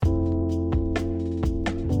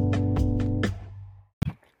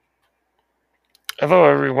Hello,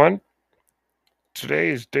 everyone.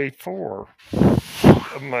 Today is day 4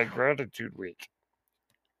 of my gratitude week,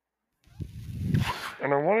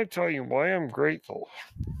 and I want to tell you why I'm grateful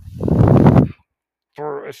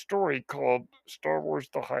for a story called Star Wars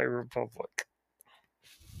The High Republic.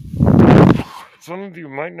 Some of you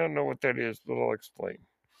might not know what that is, but I'll explain.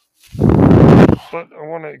 But I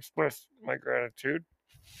want to express my gratitude,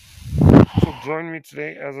 so join me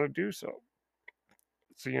today as I do so.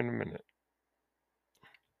 See you in a minute.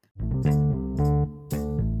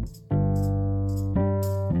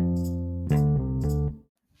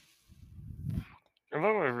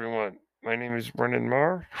 Hello, everyone. My name is Brennan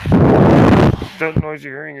Marr. That noise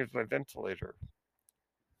you're hearing is my ventilator.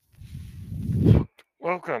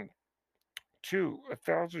 Welcome to A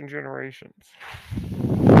Thousand Generations,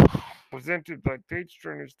 presented by Page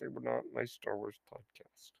Turners They Were Not, my Star Wars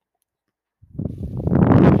podcast.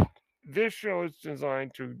 This show is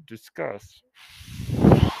designed to discuss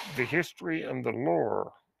the history and the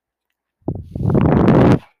lore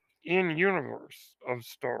in universe of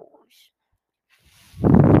Star Wars.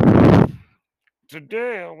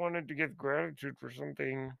 Today, I wanted to give gratitude for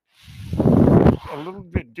something a little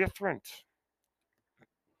bit different.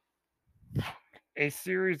 A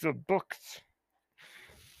series of books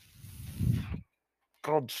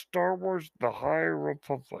called Star Wars The High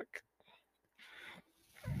Republic.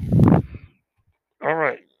 All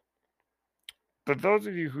right. For those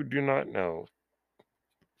of you who do not know,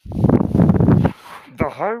 the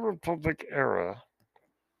High Republic era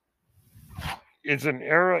is an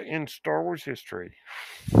era in Star Wars history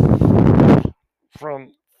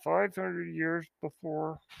from 500 years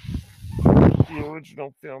before the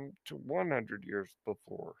original film to 100 years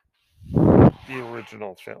before the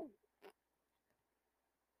original film.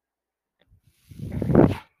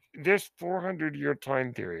 This 400-year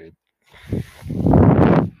time period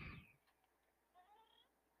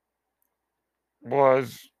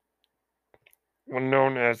was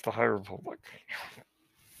known as the High Republic.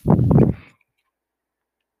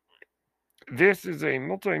 This is a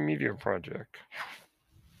multimedia project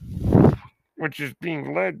which is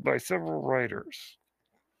being led by several writers: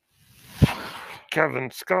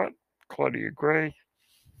 Kevin Scott, Claudia Gray,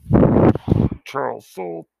 Charles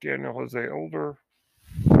Soule, Daniel Jose Older,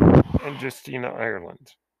 and Justina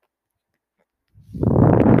Ireland.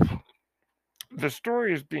 The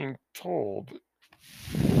story is being told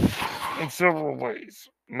in several ways: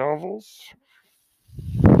 novels,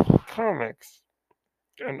 comics,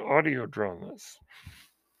 and audio dramas.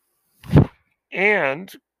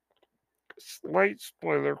 And slight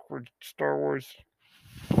spoiler for Star Wars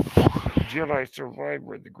Jedi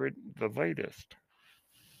Survivor, the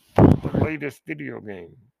latest video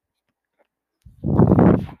game,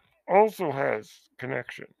 also has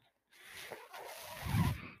connection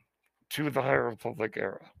to the High Republic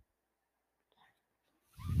era.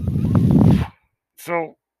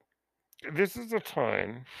 So this is a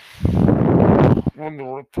time when the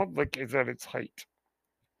Republic is at its height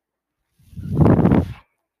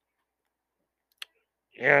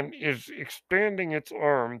and is expanding its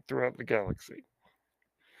arm throughout the galaxy.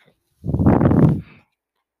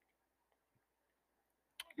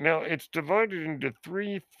 Now, it's divided into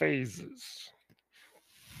 3 phases.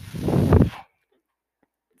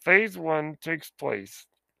 Phase 1 takes place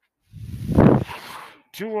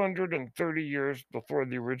 230 years before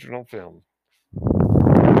the original film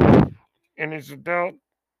and is about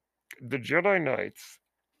the Jedi Knights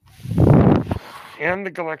and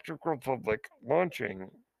the Galactic Republic launching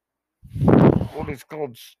what is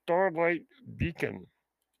called Starlight Beacon,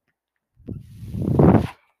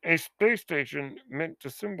 a space station meant to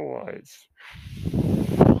symbolize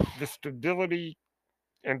the stability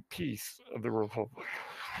and peace of the Republic.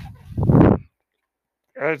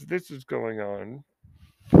 As this is going on,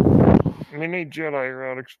 many Jedi are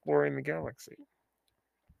out exploring the galaxy,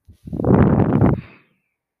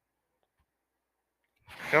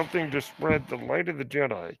 helping to spread the light of the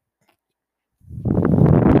Jedi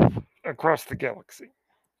across the galaxy.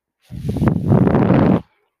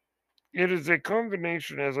 It is a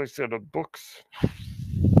combination, as I said, of books,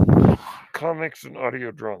 comics, and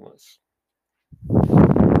audio dramas.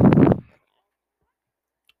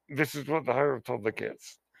 This is what the High Republic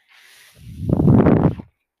is.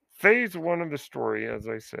 Phase 1 of the story, as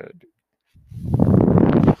I said,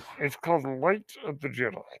 is called Light of the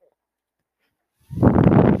Jedi,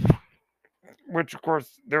 which, of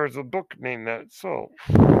course, there is a book named that. So,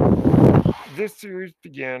 this series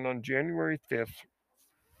began on January 5th,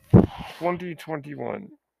 2021,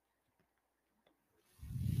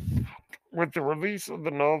 with the release of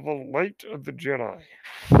the novel Light of the Jedi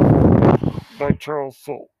by Charles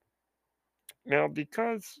Soule. Now,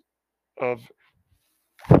 because of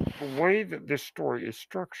the way that this story is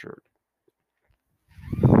structured,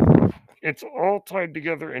 it's all tied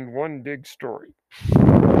together in one big story.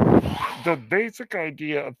 The basic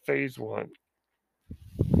idea of Phase 1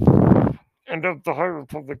 and of the High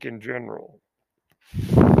Republic in general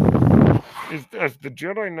is as the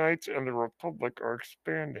Jedi Knights and the Republic are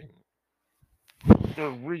expanding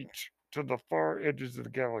their reach to the far edges of the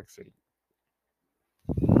galaxy,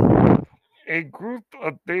 a group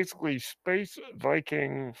of basically space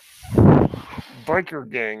Viking biker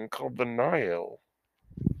gang called the Nihil,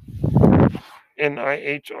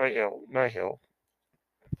 Nihil, Nihil,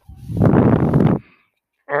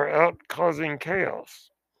 are out causing chaos.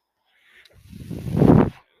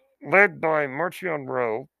 Led by Marchion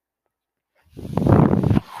Ro,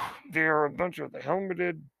 they are a bunch of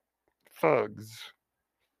helmeted thugs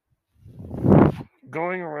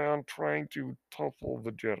going around trying to topple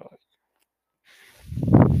the Jedi.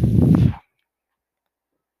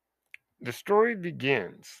 The story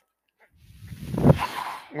begins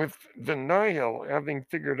with the Nihil having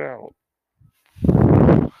figured out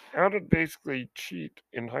how to basically cheat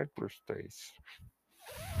in hyperspace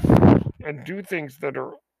and do things that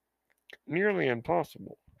are nearly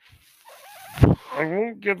impossible. I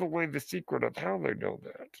won't give away the secret of how they know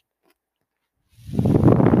that.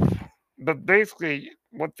 But basically,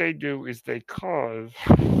 what they do is they cause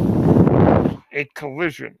a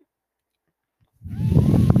collision.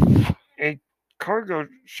 A cargo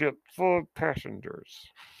ship full of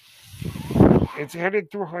passengers. It's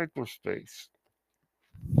headed through hyperspace.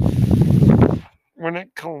 When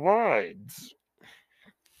it collides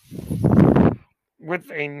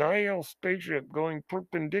with a Nihil spaceship going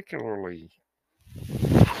perpendicularly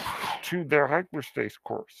to their hyperspace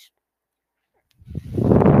course.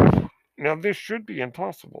 Now, this should be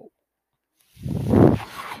impossible.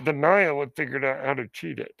 The Nihil had figured out how to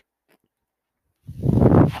cheat it.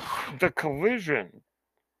 The collision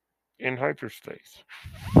in hyperspace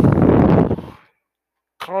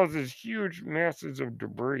causes huge masses of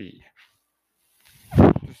debris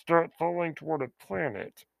to start falling toward a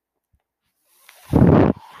planet,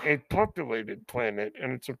 a populated planet,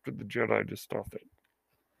 and it's up to the Jedi to stop it.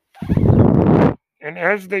 And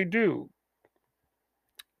as they do,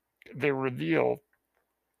 they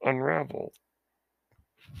unravel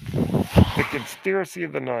the conspiracy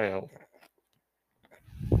of the Nihil.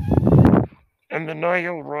 And the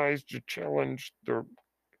Nihil rise to challenge the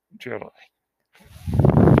Jedi.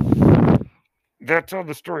 That's how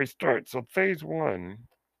the story starts. So Phase 1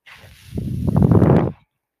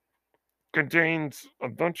 contains a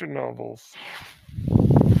bunch of novels,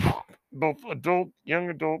 both adult, young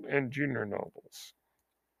adult, and junior novels,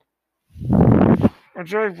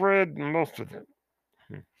 which I've read most of them.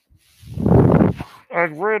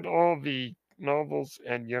 I've read all the novels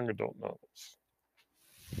and young adult novels.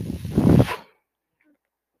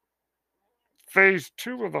 Phase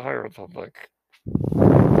 2 of the High Republic,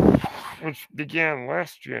 which began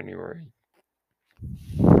last January,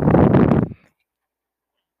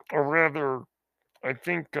 or rather, I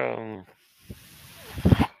think,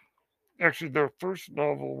 actually, their first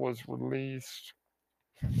novel was released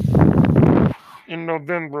in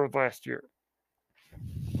November of last year.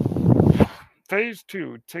 Phase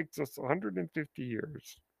 2 takes us 150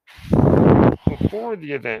 years before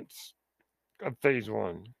the events of Phase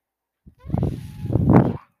 1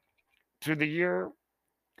 to the year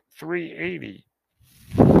 380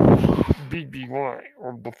 BBY,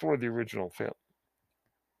 or before the original film,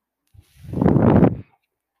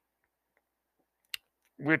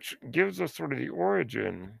 which gives us sort of the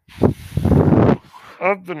origin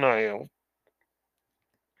of the Nihil,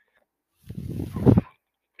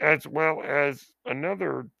 as well as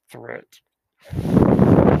another threat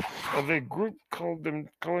of a group calling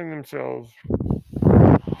themselves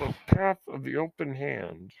the Path of the Open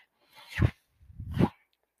Hand.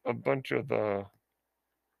 A bunch of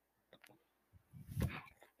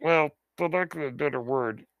well, for lack of a better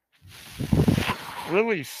word,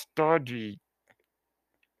 really stodgy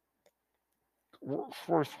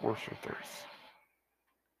Force worshippers,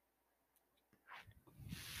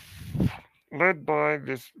 led by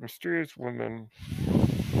this mysterious woman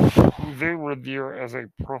who they revere as a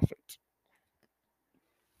prophet.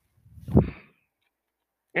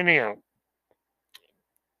 Anyhow,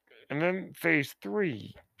 and then Phase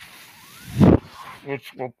 3,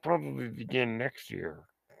 which will probably begin next year,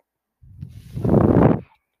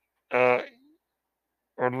 or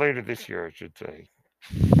later this year, I should say.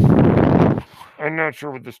 I'm not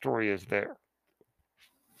sure what the story is there.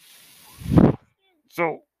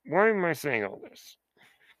 So, why am I saying all this?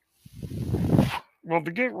 Well,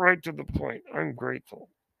 to get right to the point, I'm grateful,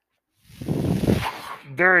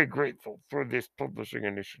 very grateful for this publishing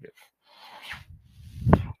initiative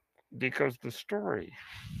because the story,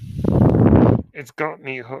 it's got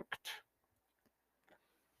me hooked.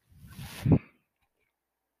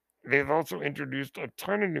 They've also introduced a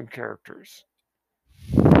ton of new characters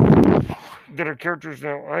that are characters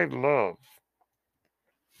now I love.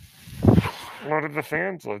 A lot of the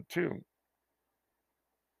fans love too.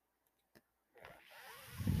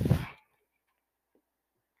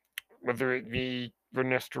 Whether it be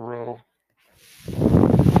Vanessa Rowe,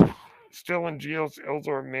 Stellan Giles,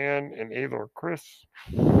 Elzar Mann, and Aelor Chris,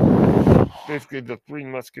 basically the three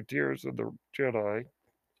musketeers of the Jedi.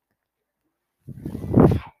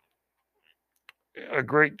 A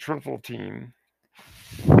great triple team.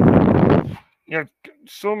 You have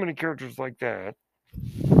so many characters like that.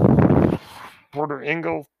 Porter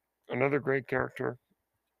Engle, another great character.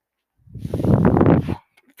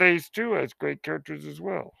 Phase 2 has great characters as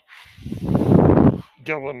well.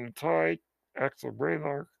 Gellin Natai, Axel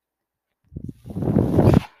Raylar,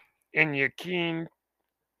 Enya Keen,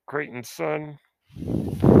 Creighton's son,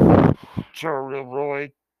 Charlie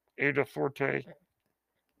Roy, Ada Forte,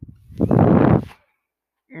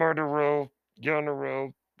 Marta Rowe, Yana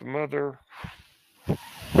Rowe, the mother.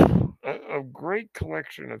 A great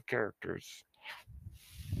collection of characters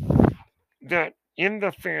that in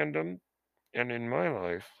the fandom and in my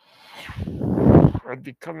life are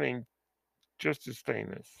becoming just as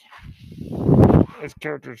famous as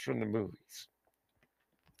characters from the movies.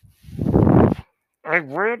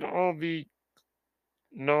 I've read all the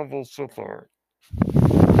novels so far,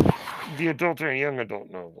 the adult and young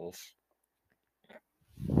adult novels.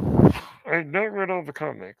 I've not read all the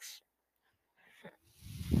comics,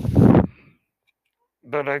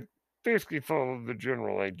 but I basically follow the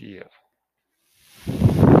general idea.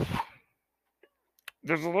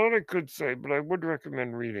 There's a lot I could say, but I would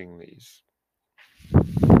recommend reading these.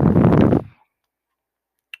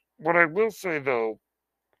 What I will say, though,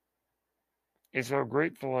 is how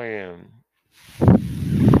grateful I am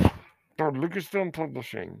for Lucasfilm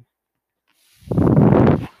Publishing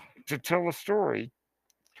to tell a story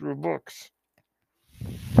through books.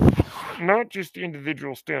 Not just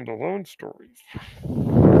individual standalone stories,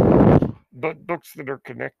 but books that are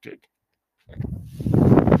connected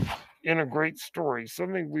in a great story,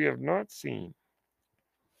 something we have not seen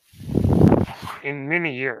in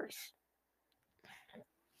many years.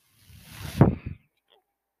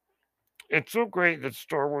 It's so great that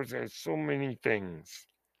Star Wars has so many things: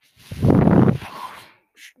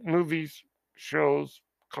 movies, shows,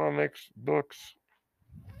 comics, books,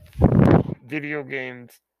 video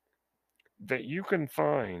games, that you can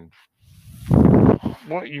find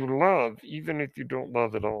what you love even if you don't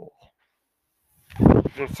love it all.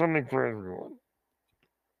 There's something for everyone.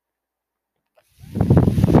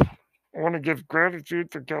 I want to give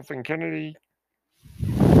gratitude to Kathleen Kennedy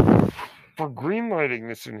for greenlighting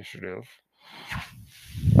this initiative.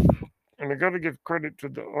 And I got to give credit to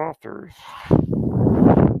the authors: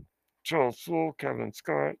 Charles Soule, Kevin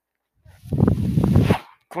Scott,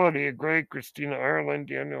 Claudia Gray, Christina Ireland,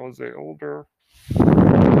 Daniel Jose Older,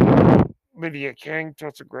 Lydia Kang,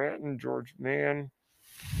 Tessa Grattan, George Mann,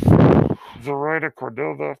 Zoraida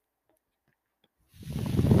Cordova.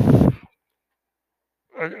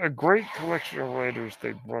 A great collection of writers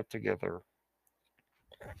they brought together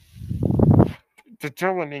to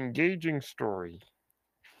tell an engaging story.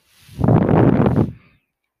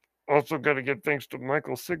 Also got to give thanks to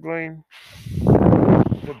Michael Siglane,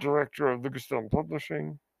 the director of Lucasfilm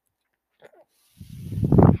Publishing.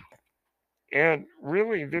 And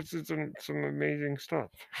really, this is some amazing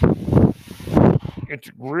stuff. It's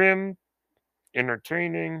grim,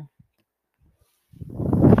 entertaining,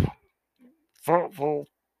 thoughtful,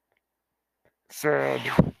 sad.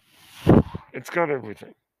 It's got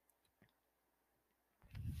everything.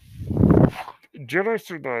 Jedi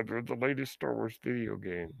Survivor, the latest Star Wars video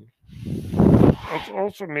game, has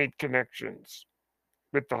also made connections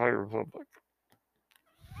with the High Republic.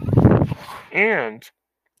 And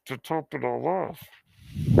to top it all off,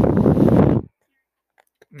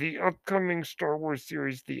 the upcoming Star Wars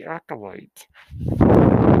series, The Acolyte,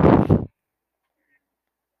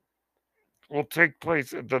 will take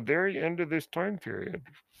place at the very end of this time period,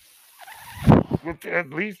 with at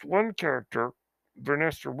least one character,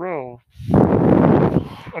 Vanessa Rowe,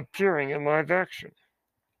 appearing in live action.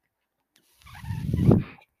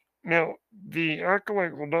 Now, the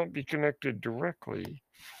Acolyte will not be connected directly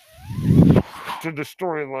to the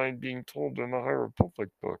storyline being told in the High Republic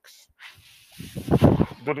books,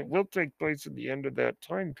 but it will take place at the end of that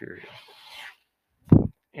time period.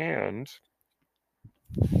 And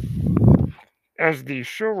as the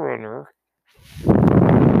showrunner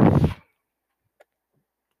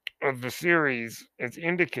of the series as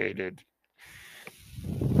indicated,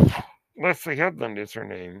 Leslie Headland is her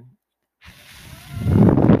name.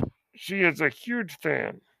 She is a huge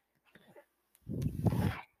fan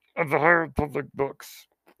of the High Republic books.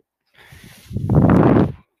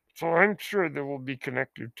 So I'm sure there will be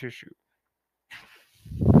connective tissue.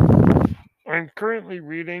 I'm currently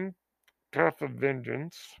reading Path of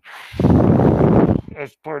Vengeance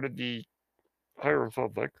as part of the High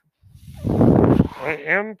Republic. I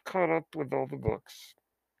am caught up with all the books.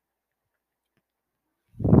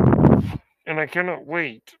 And I cannot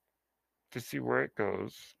wait to see where it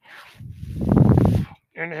goes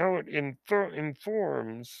and how it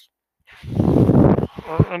informs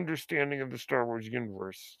our understanding of the Star Wars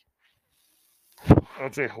universe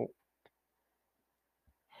as a whole.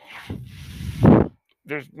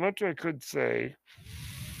 There's much I could say.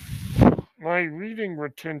 My reading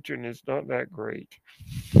retention is not that great.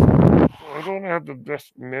 I don't have the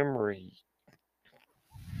best memory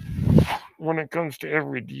when it comes to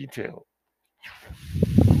every detail.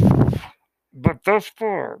 But thus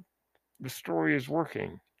far, the story is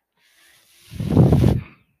working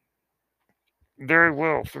very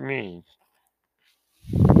well for me.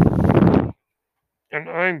 And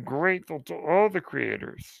I'm grateful to all the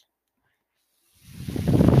creators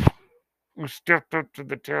who stepped up to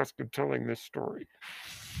the task of telling this story.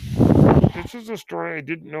 This is a story I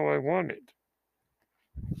didn't know I wanted.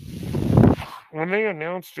 When they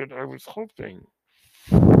announced it, I was hoping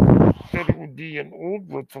that it would be an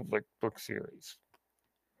Old Republic book series.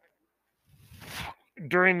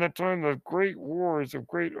 During the time of great wars, of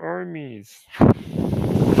great armies,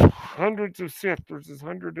 hundreds of Sith versus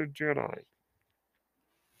hundreds of Jedi.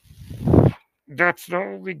 That's not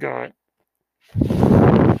what we got.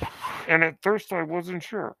 And at first I wasn't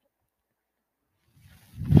sure.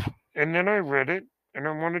 And then I read it and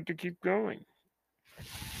I wanted to keep going.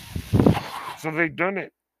 So they've done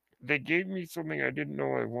it. They gave me something I didn't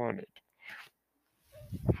know I wanted.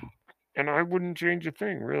 And I wouldn't change a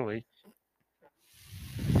thing, really.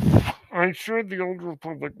 I'm sure the Old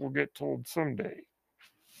Republic will get told someday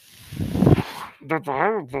that the High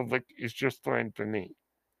Republic is just fine for me.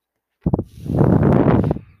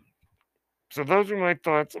 So those are my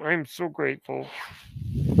thoughts. I'm so grateful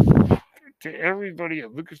to everybody at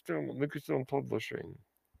Lucasfilm and Lucasfilm Publishing.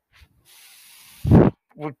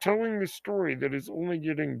 We're telling the story that is only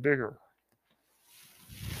getting bigger.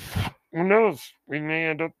 Who knows? We may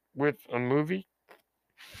end up with a movie,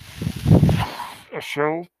 a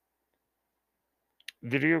show,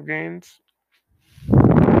 video games.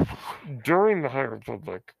 During the High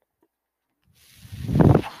Republic,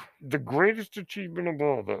 the greatest achievement of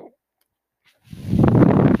all, though,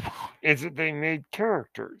 is that they made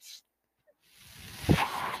characters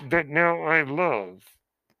that now I love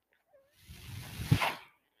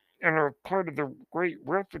and are part of the great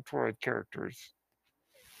repertoire of characters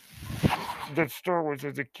that Star Wars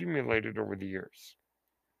has accumulated over the years.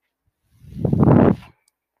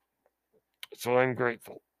 So I'm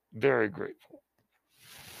grateful, very grateful.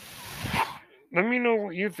 Let me know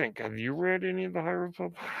what you think. Have you read any of the High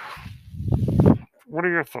Republic? What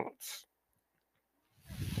are your thoughts?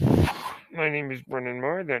 My name is Brennan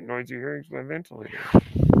Marr. That noise you're hearing is my ventilator.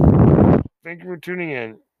 Thank you for tuning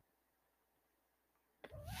in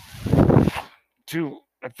to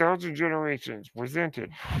 1,000 Generations,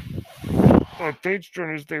 presented by Page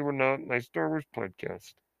Turners They Were Not, my Star Wars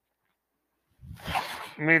podcast.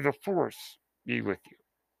 May the Force be with you.